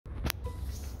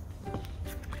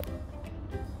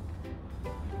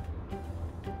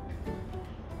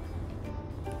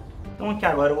Então aqui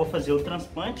agora eu vou fazer o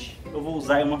transplante. Eu vou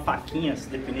usar uma faquinha, se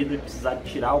depender de precisar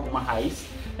tirar alguma raiz.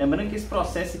 Lembrando que esse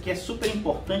processo aqui é super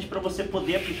importante para você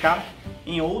poder aplicar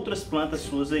em outras plantas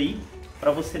suas aí, para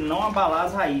você não abalar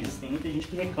as raízes. Tem muita gente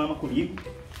que reclama comigo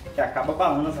que acaba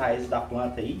abalando as raízes da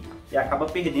planta aí e acaba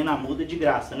perdendo a muda de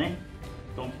graça, né?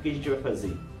 Então o que a gente vai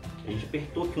fazer? A gente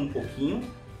apertou aqui um pouquinho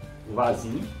o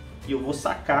vasinho e eu vou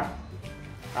sacar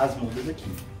as mudas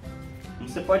aqui. Como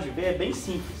você pode ver, é bem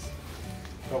simples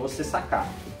para você sacar.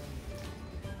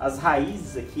 As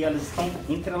raízes aqui, elas estão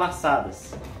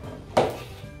entrelaçadas.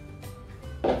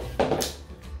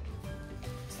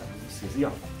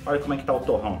 Olha como é que tá o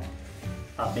torrão.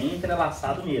 Tá bem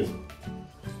entrelaçado mesmo.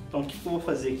 Então o que eu vou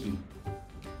fazer aqui?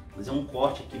 Vou fazer um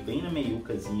corte aqui bem na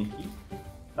meiucazinha aqui,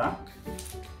 tá?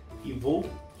 E vou,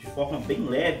 de forma bem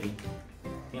leve,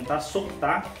 tentar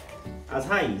soltar as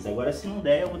raízes. Agora, se não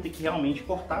der, eu vou ter que realmente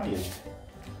cortar mesmo.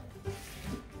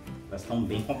 Elas estão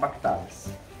bem compactadas.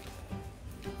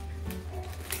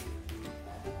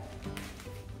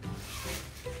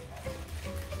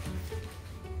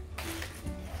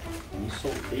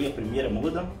 Soltei a primeira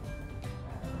muda,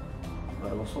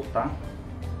 agora eu vou soltar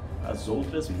as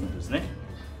outras mudas, né?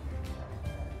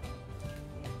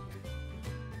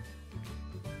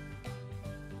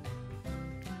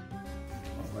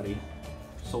 Agora aí,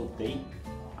 soltei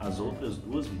as outras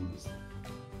duas mudas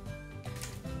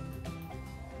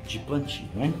de plantio,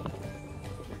 né?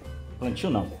 Plantio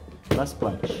não,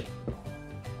 transplante.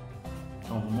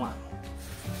 Então vamos lá.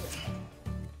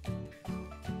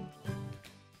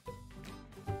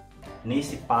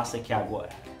 Nesse passo aqui agora,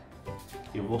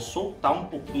 eu vou soltar um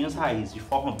pouquinho as raízes de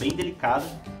forma bem delicada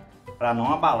para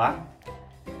não abalar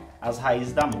as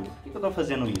raízes da muda. Por que eu estou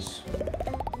fazendo isso?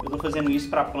 Eu estou fazendo isso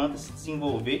para a planta se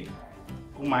desenvolver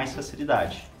com mais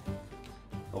facilidade.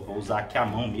 Então, eu vou usar aqui a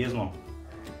mão mesmo,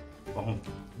 ó, de forma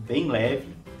bem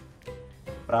leve,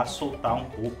 para soltar um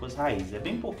pouco as raízes. É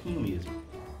bem pouquinho mesmo.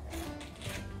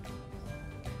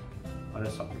 Olha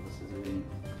só para vocês verem.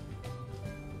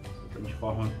 Soltando de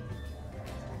forma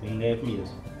bem leve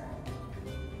mesmo.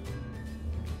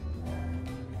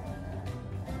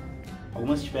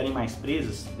 Algumas estiverem mais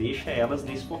presas, deixa elas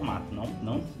nesse formato,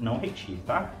 não retire,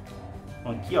 tá?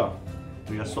 Então aqui, ó,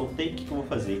 eu já soltei. O que eu vou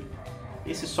fazer?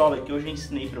 Esse solo aqui eu já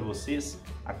ensinei para vocês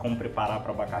a como preparar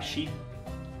para abacaxi.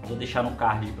 Eu vou deixar no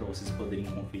card para vocês poderem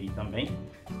conferir também,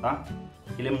 tá?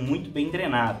 Ele é muito bem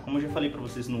drenado. Como eu já falei para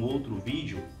vocês no outro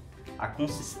vídeo, a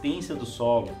consistência do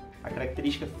solo, a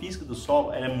característica física do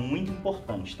solo, ela é muito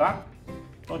importante, tá?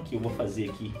 Então aqui eu vou fazer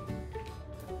aqui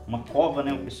uma cova,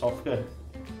 né? O pessoal fica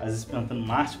às vezes perguntando: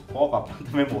 Márcio, cova, a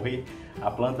planta vai morrer? A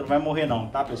planta não vai morrer não,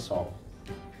 tá, pessoal?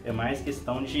 É mais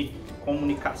questão de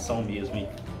comunicação mesmo, hein?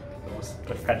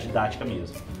 Para ficar didática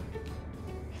mesmo.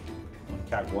 Então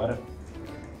aqui agora,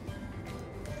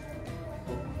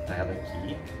 vou cortar ela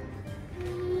aqui.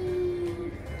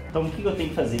 Então o que eu tenho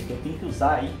que fazer? Eu tenho que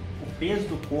usar aí o peso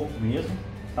do corpo mesmo,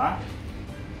 tá?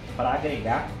 Para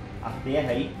agregar a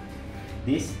terra aí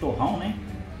desse torrão, né?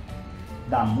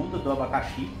 Da muda do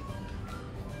abacaxi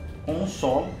com o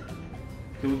solo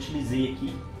que eu utilizei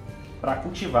aqui para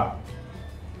cultivar.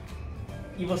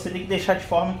 E você tem que deixar de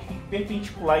forma que fique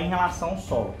perpendicular em relação ao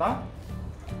solo, tá?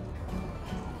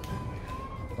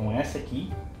 Então essa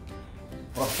aqui,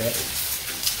 o processo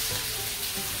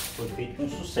foi feito com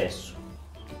sucesso.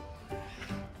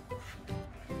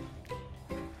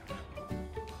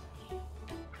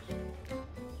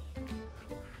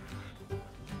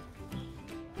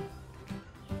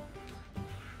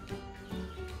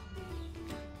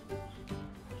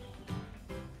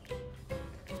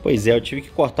 Pois é, eu tive que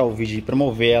cortar o vídeo para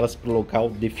mover elas para o local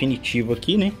definitivo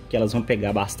aqui, né? Que elas vão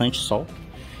pegar bastante sol.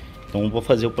 Então eu vou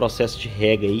fazer o processo de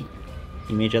rega aí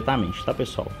imediatamente, tá,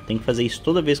 pessoal? Tem que fazer isso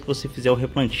toda vez que você fizer o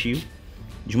replantio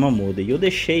de uma muda. E eu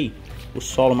deixei o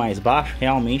solo mais baixo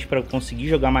realmente para conseguir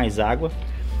jogar mais água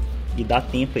e dar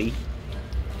tempo aí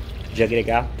de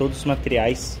agregar todos os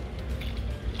materiais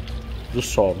do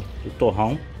solo, do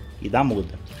torrão e da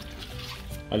muda.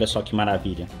 Olha só que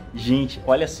maravilha. Gente,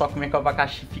 olha só como é que o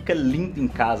abacaxi fica lindo em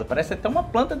casa. Parece até uma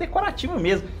planta decorativa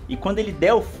mesmo. E quando ele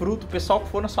der o fruto, o pessoal que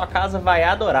for na sua casa vai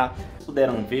adorar. Vocês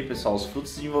puderam ver, pessoal, os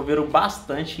frutos se desenvolveram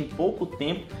bastante em pouco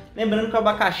tempo. Lembrando que o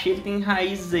abacaxi ele tem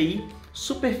raízes aí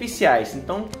superficiais.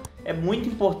 Então é muito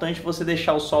importante você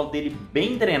deixar o solo dele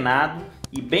bem drenado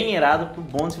e bem aerado para o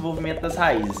bom desenvolvimento das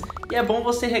raízes. E é bom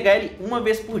você regar ele uma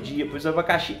vez por dia, pois o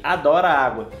abacaxi adora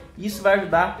água. Isso vai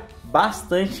ajudar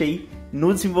bastante aí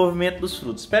no desenvolvimento dos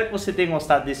frutos. Espero que você tenha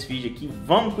gostado desse vídeo aqui.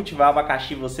 Vamos cultivar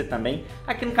abacaxi você também.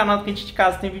 Aqui no canal do Cantinho de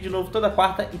Casa tem vídeo novo toda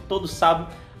quarta e todo sábado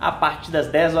a partir das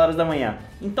 10 horas da manhã.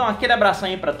 Então aquele abração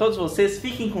aí para todos vocês.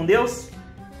 Fiquem com Deus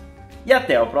e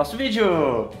até o próximo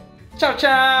vídeo. Tchau,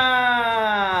 tchau!